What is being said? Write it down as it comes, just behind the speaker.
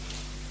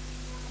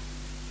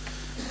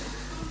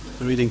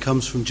The reading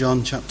comes from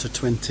John chapter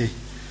 20,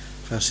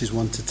 verses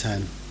 1 to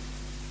 10.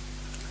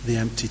 The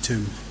empty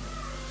tomb.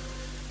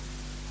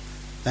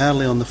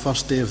 Early on the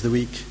first day of the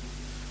week,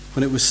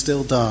 when it was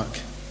still dark,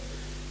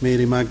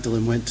 Mary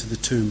Magdalene went to the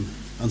tomb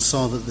and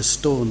saw that the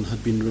stone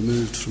had been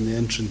removed from the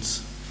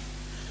entrance.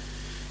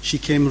 She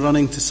came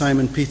running to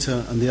Simon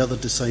Peter and the other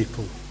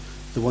disciple,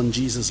 the one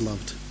Jesus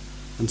loved,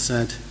 and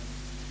said,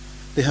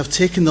 "They have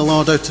taken the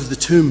Lord out of the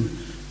tomb,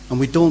 and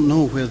we don't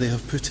know where they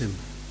have put him."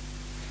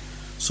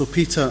 So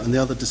Peter and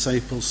the other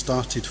disciple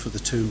started for the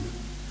tomb.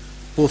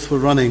 Both were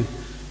running,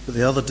 but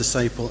the other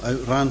disciple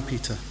outran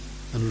Peter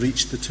and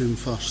reached the tomb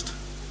first.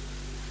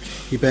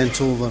 He bent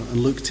over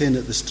and looked in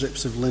at the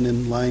strips of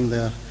linen lying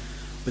there,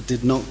 but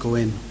did not go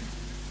in.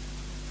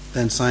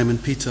 Then Simon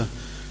Peter,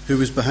 who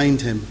was behind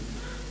him,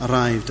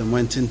 arrived and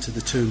went into the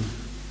tomb.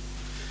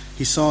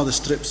 He saw the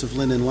strips of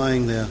linen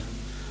lying there,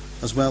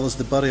 as well as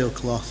the burial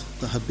cloth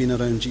that had been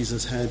around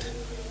Jesus' head.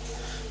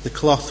 The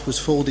cloth was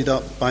folded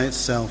up by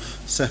itself,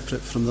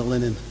 separate from the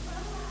linen.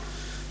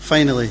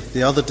 Finally,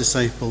 the other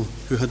disciple,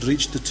 who had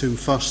reached the tomb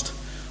first,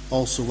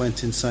 also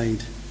went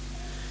inside.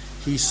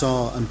 He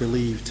saw and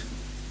believed.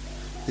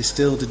 They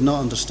still did not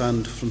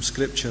understand from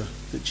Scripture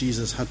that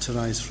Jesus had to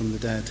rise from the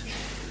dead.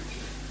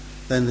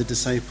 Then the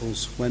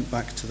disciples went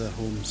back to their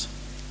homes.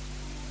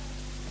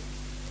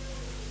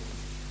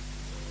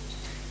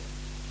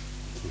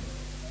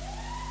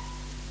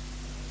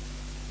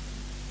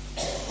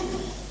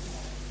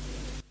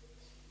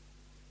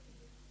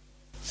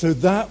 So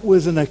that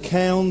was an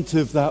account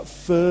of that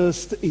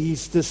first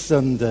Easter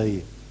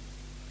Sunday.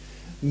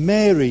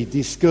 Mary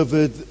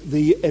discovered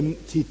the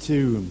empty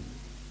tomb.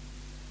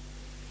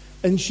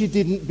 And she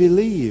didn't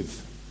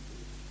believe.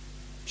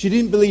 She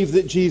didn't believe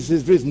that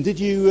Jesus had risen.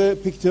 Did you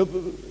pick it up?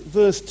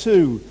 Verse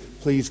 2,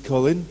 please,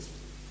 Colin.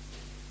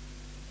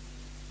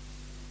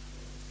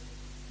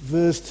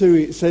 Verse 2,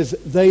 it says,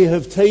 "They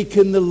have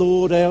taken the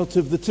Lord out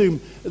of the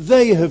tomb."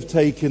 They have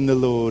taken the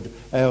Lord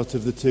out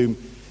of the tomb.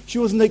 She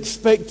wasn't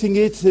expecting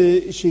it.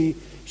 She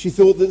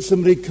thought that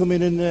somebody had come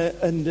in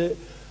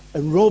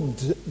and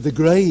robbed the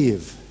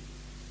grave.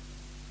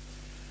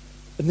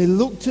 And they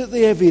looked at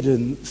the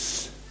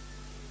evidence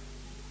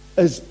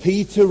as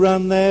Peter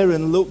ran there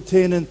and looked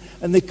in,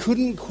 and they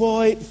couldn't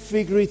quite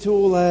figure it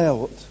all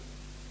out.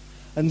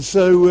 And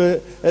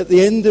so at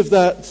the end of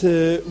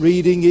that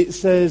reading it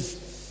says,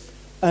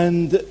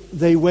 "And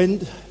they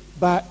went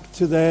back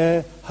to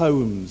their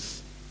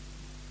homes."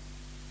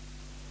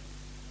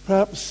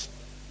 Perhaps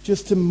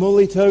just to mull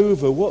it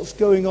over, what's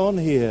going on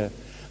here?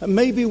 And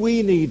maybe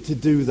we need to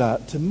do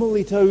that, to mull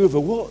it over.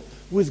 What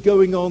was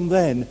going on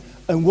then,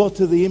 and what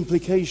are the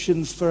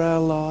implications for our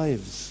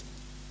lives?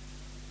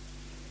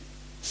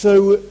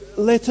 So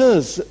let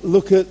us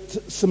look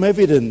at some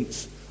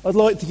evidence. I'd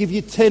like to give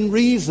you 10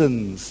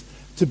 reasons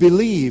to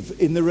believe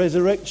in the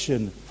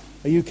resurrection.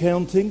 Are you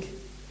counting?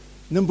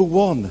 Number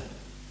 1,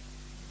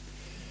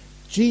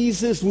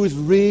 Jesus was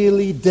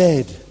really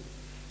dead.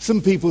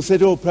 Some people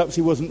said, perhaps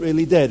he wasn't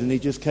really dead and he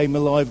just came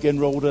alive again,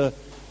 rolled a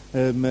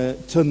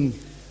ton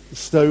of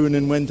stone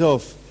and went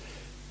off.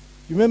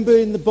 You remember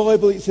in the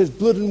Bible it says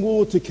blood and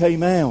water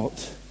came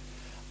out.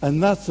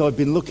 And that, I've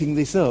been looking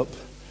this up,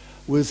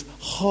 was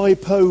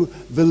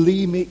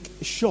hypovolemic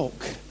shock.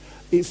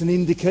 It's an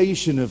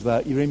indication of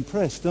that. You're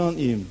impressed, aren't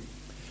you?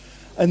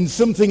 And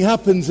something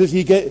happens as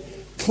you get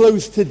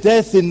close to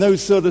death in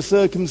those sort of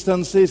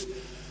circumstances.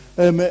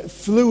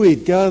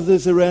 Fluid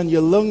gathers around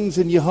your lungs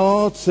and your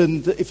heart,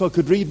 and if I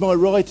could read my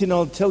writing,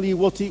 I'll tell you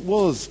what it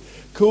was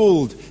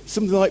called.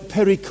 Something like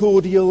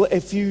pericardial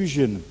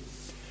effusion.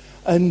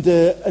 And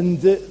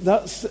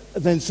that's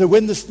then. So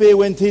when the spear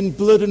went in,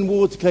 blood and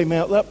water came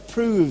out. That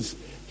proves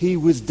he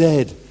was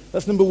dead.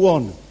 That's number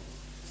 1.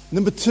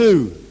 Number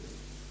 2,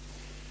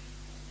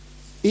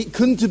 it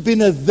couldn't have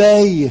been a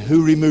they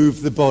who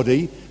removed the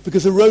body,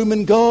 because a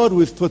Roman guard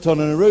was put on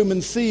and a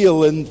Roman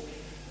seal, and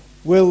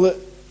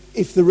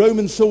if the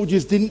Roman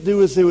soldiers didn't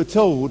do as they were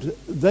told,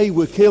 they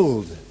were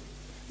killed.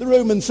 The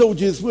Roman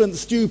soldiers weren't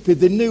stupid.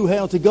 They knew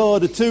how to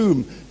guard a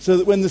tomb so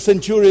that when the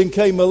centurion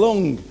came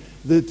along,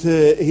 that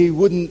he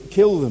wouldn't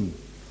kill them.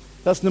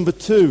 That's number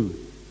 2.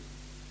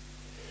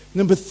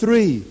 Number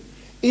 3,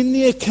 in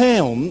the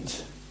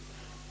account,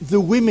 the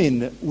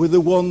women were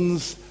the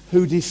ones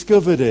who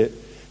discovered it.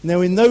 Now,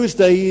 in those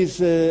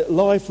days,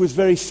 life was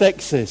very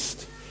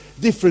sexist.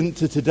 Different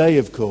to today,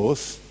 of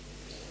course.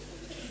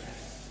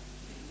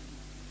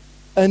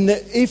 And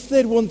if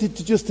they'd wanted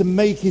to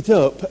make it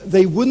up,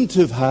 they wouldn't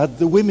have had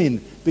the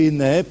women being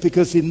there,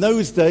 because in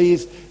those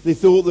days they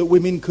thought that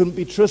women couldn't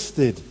be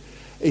trusted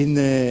in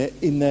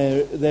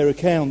their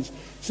accounts.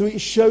 So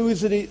it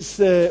shows that it's,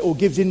 or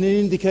gives an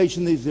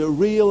indication that it's a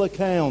real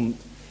account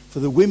for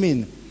the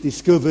women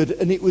discovered,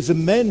 and it was the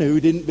men who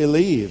didn't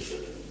believe.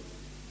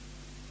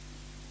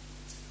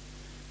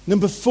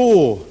 Number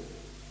 4,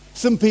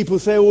 some people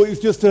say, it was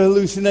just a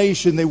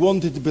hallucination. They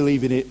wanted to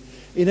believe in it.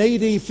 In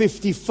AD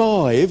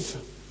 55,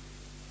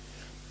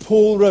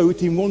 Paul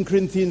wrote in 1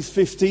 Corinthians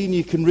 15,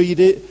 you can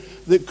read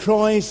it, that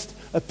Christ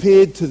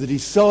appeared to the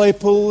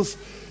disciples,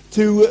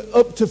 to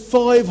up to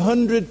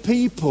 500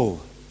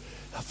 people.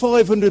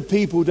 500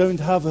 people don't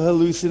have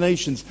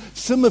hallucinations,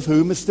 some of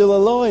whom are still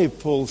alive,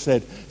 Paul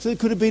said. So it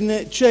could have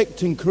been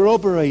checked and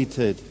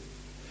corroborated.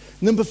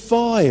 Number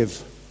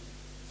 5,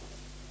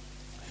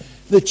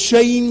 the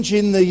change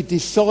in the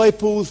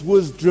disciples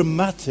was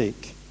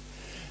dramatic.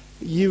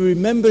 You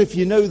remember, if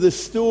you know the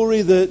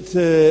story,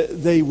 that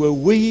they were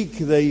weak,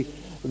 they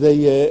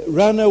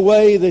ran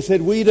away, they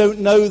said, "We don't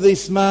know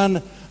this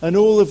man," and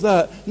all of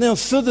that. Now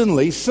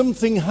suddenly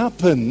something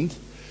happened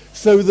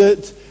so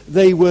that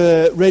they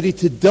were ready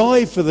to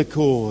die for the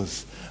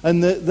cause,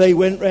 and that they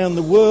went round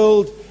the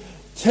world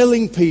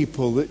telling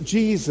people that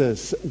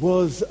Jesus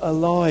was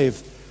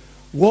alive.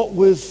 What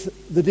was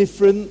the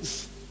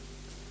difference?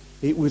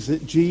 It was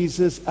that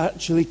Jesus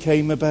actually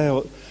came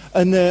about.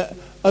 And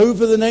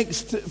over the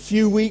next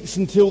few weeks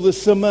until the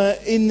summer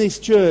in this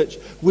church,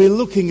 we're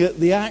looking at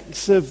the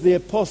Acts of the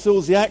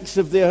Apostles, the Acts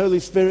of the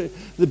Holy Spirit,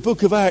 the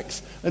book of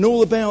Acts, and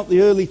all about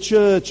the early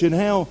church and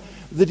how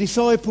the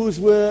disciples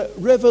were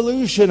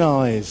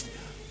revolutionized.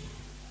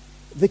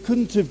 They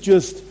couldn't have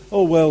just,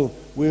 "Oh, well,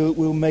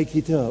 we'll make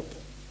it up."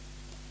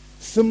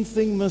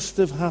 Something must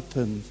have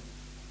happened.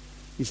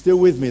 You still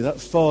with me?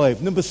 That's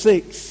 5. Number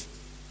 6.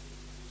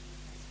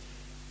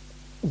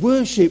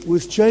 Worship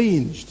was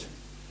changed.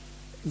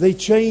 They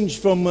changed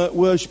from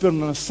worship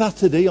on a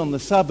Saturday, on the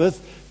Sabbath,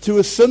 to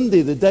a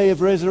Sunday, the day of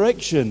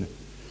resurrection.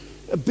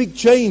 A big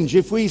change.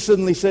 If we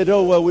suddenly said,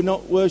 "Oh, well, we're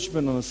not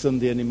worshipping on a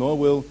Sunday anymore,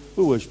 we'll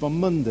worship on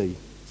Monday."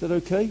 Is that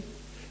okay?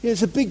 Yeah,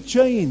 it's a big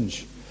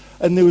change.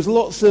 And there was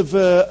lots of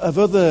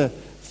other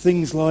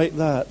things like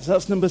that. So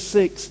that's number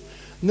 6.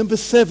 Number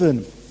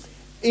 7,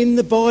 in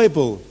the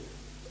Bible,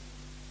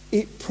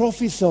 it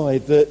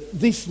prophesied that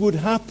this would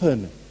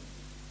happen.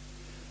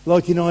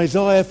 Like in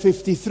Isaiah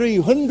 53,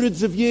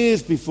 hundreds of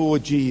years before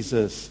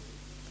Jesus.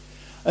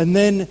 And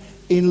then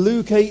in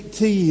Luke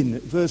 18,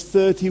 verse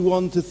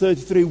 31 to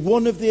 33,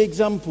 one of the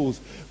examples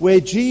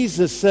where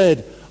Jesus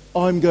said,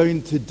 "I'm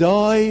going to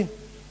die,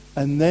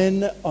 and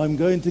then I'm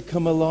going to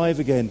come alive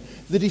again."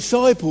 The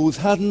disciples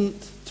hadn't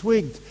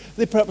twigged.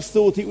 They perhaps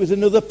thought it was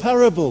another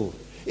parable.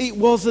 It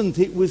wasn't,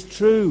 it was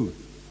true.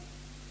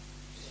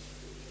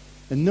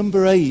 And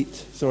number 8,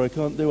 sorry, I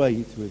can't do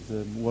 8 with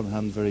one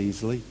hand very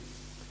easily.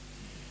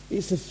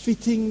 It's a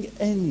fitting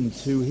end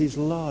to his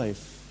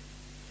life.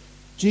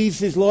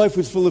 Jesus' life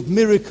was full of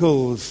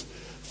miracles,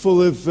 full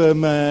of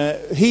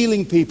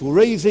healing people,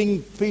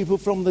 raising people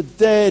from the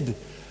dead,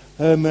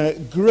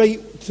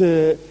 great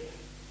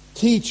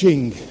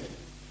teaching.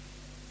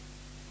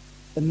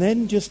 And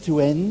then just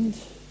to end,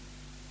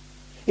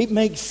 it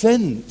makes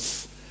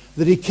sense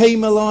that he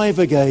came alive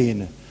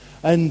again,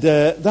 and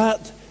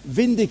that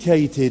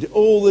vindicated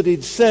all that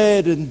he'd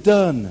said and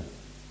done.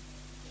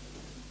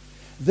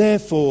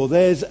 Therefore,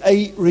 there's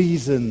 8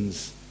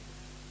 reasons.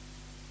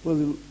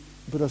 Well,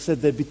 but I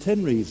said there'd be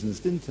 10 reasons,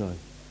 didn't I?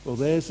 Well,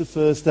 there's the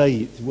first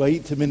 8.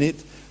 Wait a minute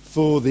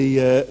for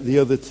the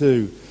other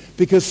 2.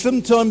 Because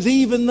sometimes,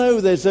 even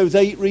though there's those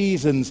 8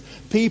 reasons,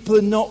 people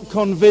are not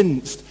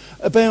convinced.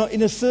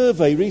 In a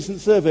survey, recent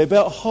survey,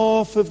 about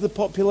half of the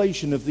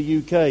population of the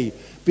UK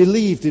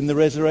believed in the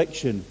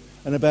resurrection,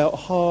 and about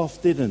half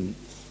didn't.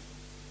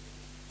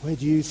 Where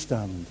do you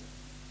stand?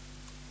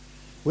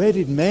 Where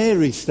did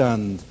Mary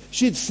stand?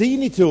 She'd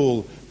seen it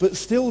all, but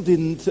still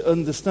didn't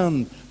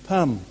understand.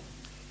 Pam,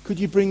 could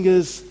you bring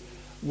us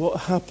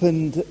what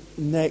happened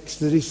next?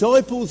 The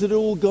disciples had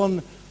all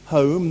gone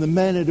home, the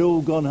men had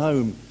all gone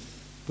home,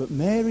 but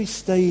Mary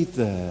stayed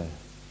there.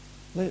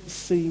 Let's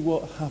see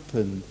what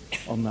happened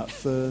on that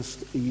first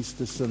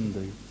Easter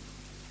Sunday.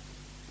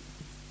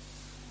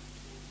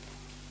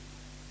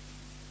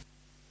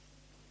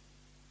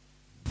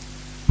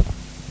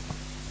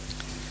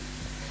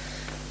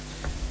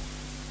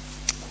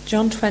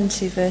 John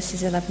 20,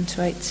 verses 11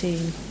 to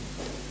 18.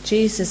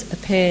 Jesus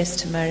appears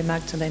to Mary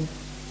Magdalene.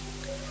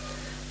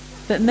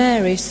 But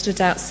Mary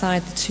stood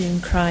outside the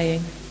tomb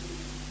crying.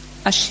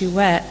 As she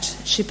wept,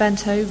 she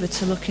bent over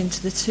to look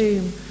into the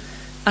tomb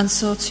and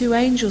saw 2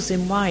 angels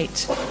in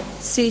white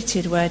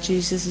seated where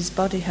Jesus'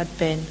 body had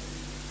been,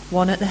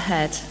 one at the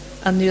head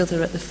and the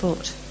other at the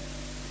foot.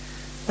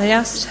 They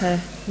asked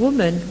her,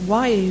 "Woman,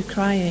 why are you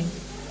crying?"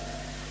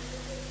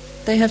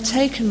 "They have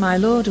taken my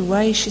Lord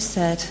away," she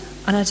said,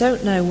 "and I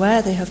don't know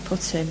where they have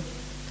put him."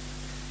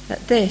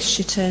 At this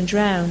she turned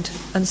round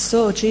and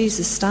saw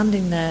Jesus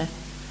standing there,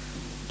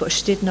 but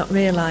she did not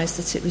realize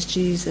that it was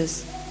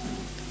Jesus.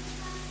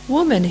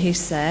 "Woman," he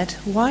said,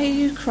 "why are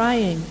you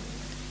crying?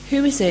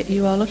 Who is it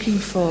you are looking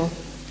for?"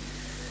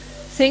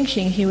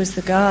 Thinking he was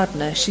the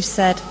gardener, she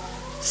said,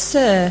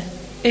 "Sir,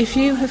 if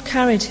you have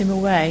carried him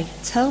away,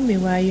 tell me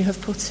where you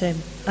have put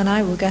him, and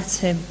I will get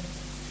him."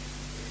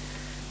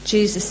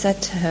 Jesus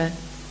said to her,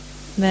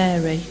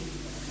 "Mary."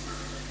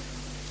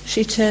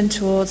 She turned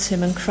towards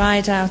him and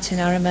cried out in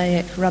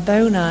Aramaic,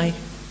 "Rabboni,"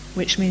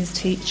 which means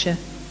teacher.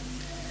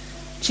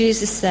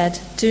 Jesus said,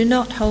 "Do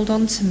not hold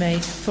on to me,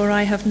 for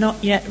I have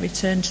not yet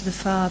returned to the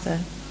Father.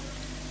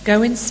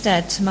 Go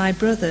instead to my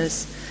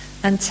brothers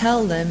and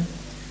tell them,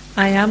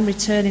 I am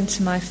returning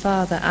to my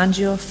Father and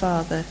your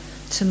Father,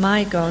 to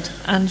my God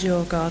and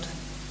your God."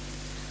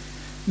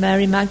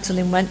 Mary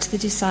Magdalene went to the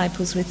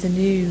disciples with the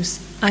news,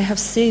 "I have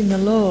seen the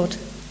Lord."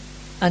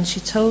 And she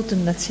told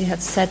them that he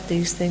had said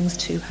these things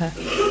to her.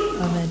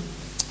 Amen.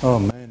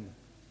 Amen.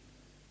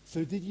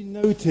 So did you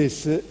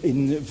notice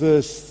in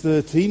verse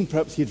 13,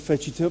 perhaps you'd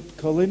fetch it up,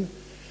 Colin,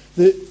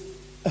 that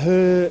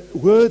her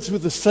words were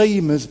the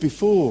same as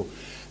before.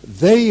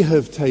 They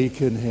have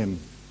taken him.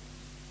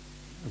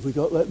 Have we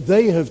got that?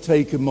 They have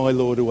taken my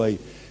Lord away.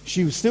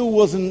 She still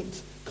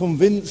wasn't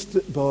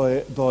convinced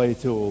by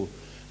it all.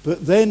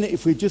 But then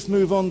if we just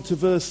move on to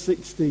verse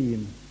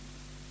 16.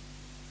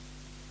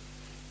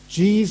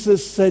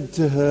 Jesus said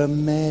to her,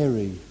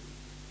 "Mary."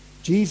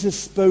 Jesus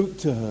spoke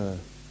to her.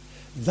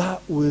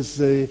 That was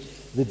the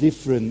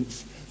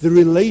difference. The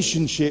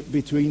relationship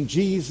between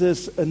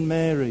Jesus and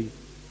Mary.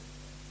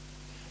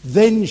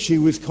 Then she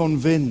was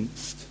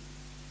convinced.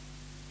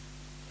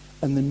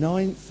 And the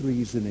ninth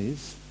reason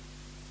is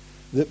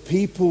that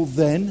people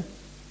then,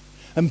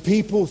 and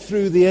people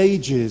through the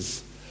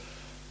ages,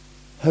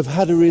 have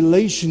had a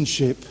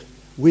relationship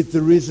with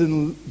the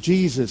risen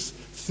Jesus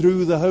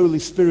through the Holy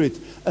Spirit,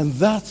 and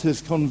that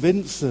has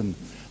convinced them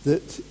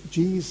that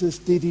Jesus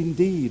did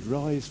indeed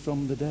rise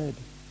from the dead.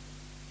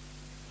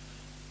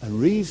 And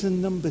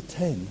reason number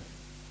 10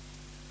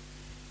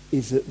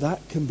 is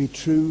that can be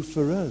true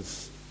for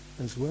us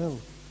as well.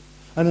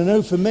 And I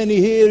know for many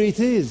here it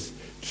is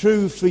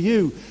true for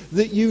you,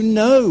 that you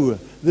know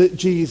that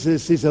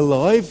Jesus is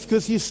alive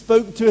because you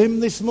spoke to him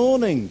this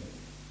morning.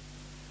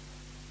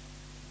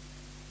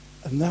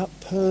 And that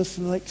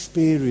personal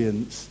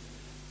experience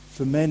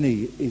for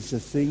many is the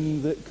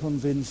thing that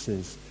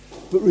convinces.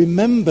 But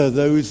remember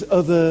those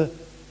other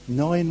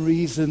 9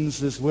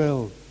 reasons as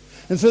well.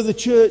 And so the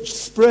church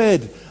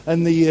spread,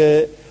 and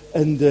the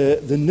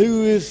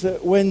news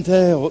went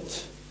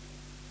out.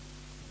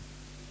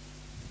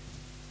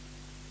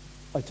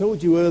 I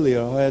told you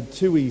earlier I had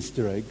 2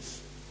 Easter eggs.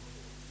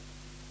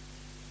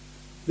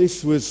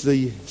 This was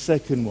the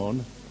second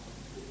one.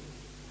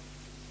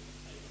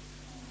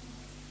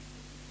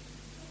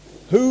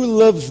 Who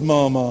loves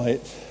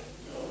Marmite?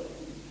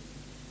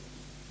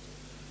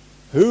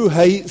 Who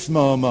hates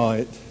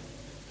Marmite?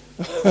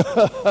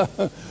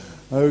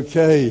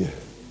 Okay.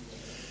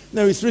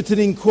 Now it's written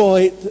in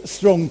quite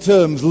strong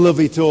terms, love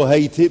it or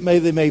hate it.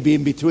 They may be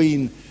in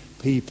between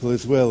people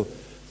as well.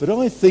 But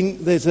I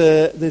think there's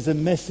a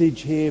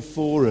message here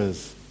for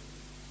us.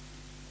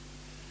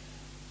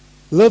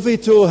 Love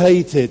it or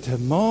hate it, a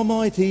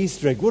Marmite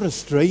Easter egg. What a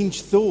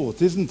strange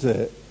thought, isn't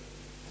it?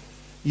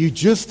 You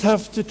just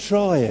have to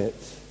try it.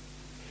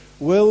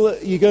 Well,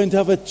 you're going to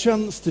have a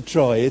chance to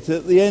try it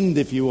at the end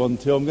if you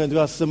want to. I'm going to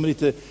ask somebody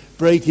to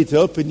break it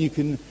up and you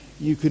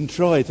can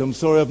try it. I'm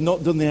sorry I've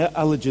not done the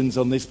allergens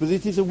on this, but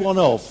it is a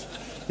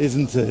one-off,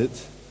 isn't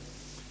it?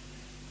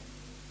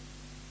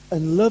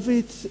 And love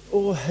it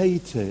or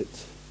hate it,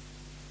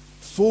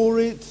 for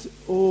it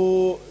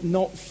or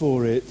not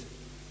for it,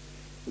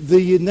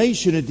 the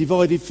nation are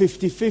divided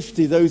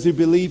 50-50, those who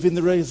believe in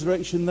the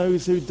resurrection,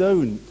 those who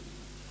don't.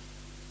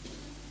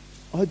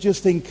 I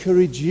just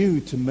encourage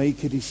you to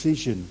make a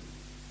decision.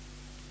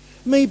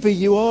 Maybe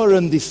you are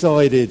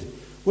undecided.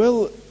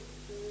 Well,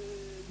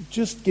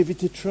 just give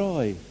it a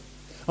try.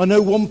 I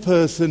know one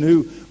person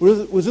who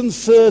was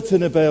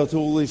uncertain about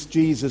all this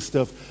Jesus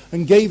stuff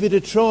and gave it a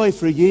try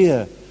for a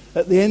year.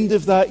 At the end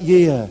of that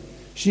year,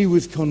 she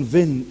was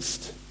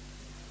convinced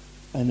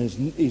and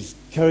is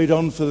carried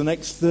on for the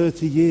next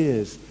 30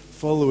 years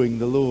following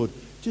the Lord.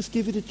 Just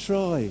give it a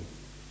try.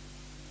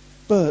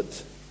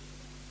 But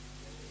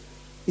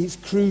it's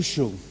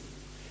crucial.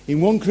 In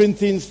 1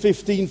 Corinthians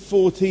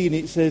 15:14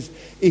 it says,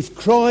 if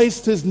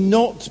Christ has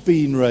not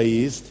been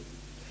raised,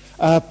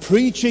 our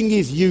preaching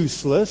is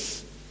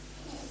useless,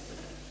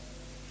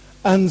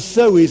 and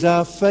so is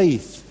our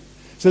faith.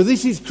 So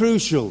this is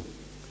crucial.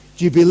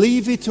 Do you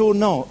believe it or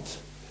not?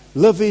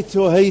 Love it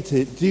or hate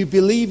it? Do you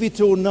believe it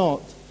or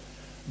not?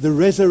 The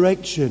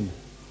resurrection.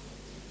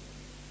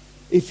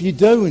 If you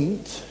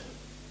don't,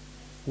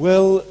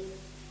 well,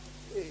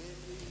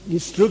 you're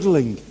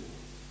struggling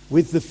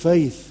with the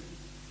faith.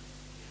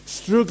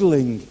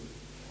 Struggling.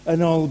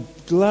 And I'll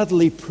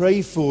gladly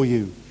pray for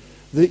you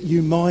that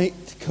you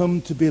might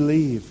come to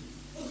believe.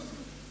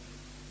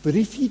 But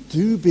if you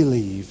do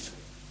believe,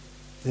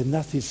 then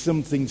that is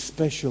something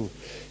special.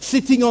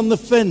 Sitting on the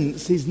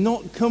fence is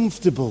not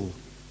comfortable.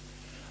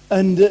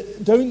 And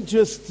don't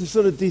just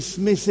sort of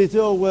dismiss it.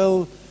 Oh,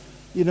 well,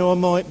 you know, I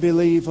might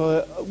believe.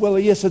 Well,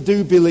 yes, I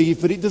do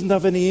believe, but it doesn't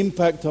have any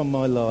impact on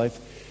my life.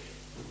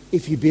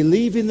 If you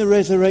believe in the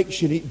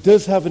resurrection, it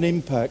does have an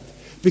impact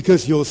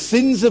because your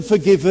sins are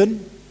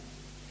forgiven.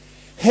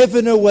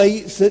 Heaven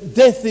awaits, that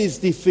death is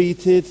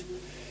defeated.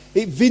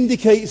 It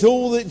vindicates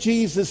all that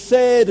Jesus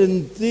said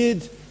and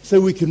did,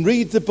 so we can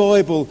read the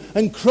Bible.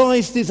 And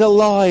Christ is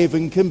alive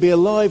and can be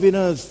alive in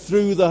us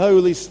through the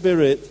Holy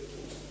Spirit.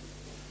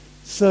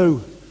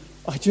 So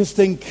I just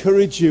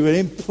encourage you and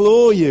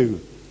implore you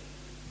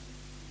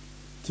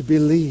to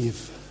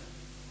believe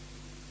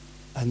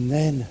and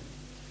then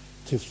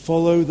to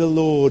follow the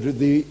Lord,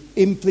 the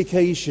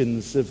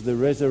implications of the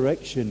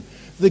resurrection,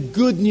 the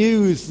good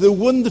news, the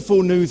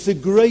wonderful news, the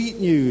great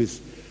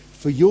news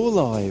for your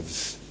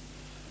lives,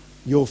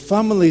 your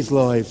family's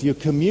lives, your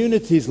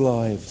community's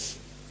lives,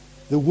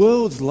 the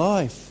world's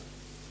life.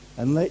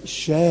 And let's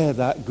share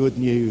that good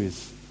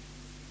news.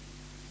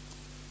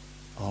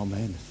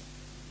 Amen.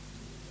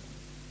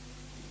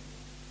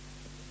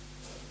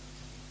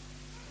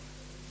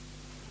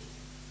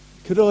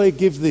 Could I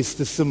give this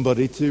to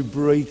somebody to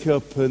break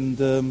up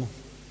and...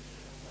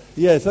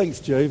 yeah, thanks,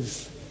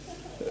 James.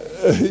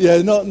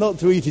 Yeah, not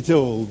to eat it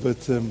all,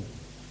 but...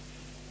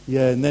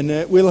 yeah, and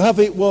then we'll have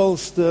it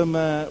whilst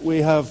we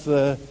have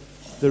the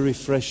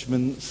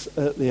refreshments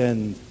at the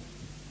end.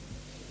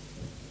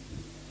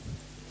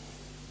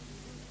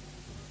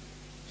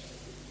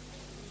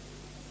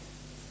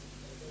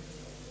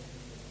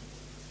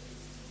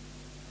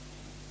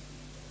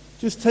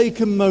 Just take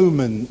a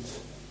moment.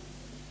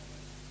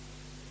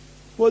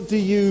 What do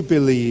you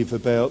believe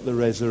about the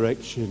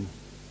resurrection?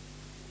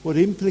 What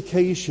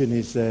implication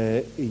is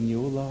there in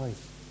your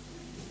life?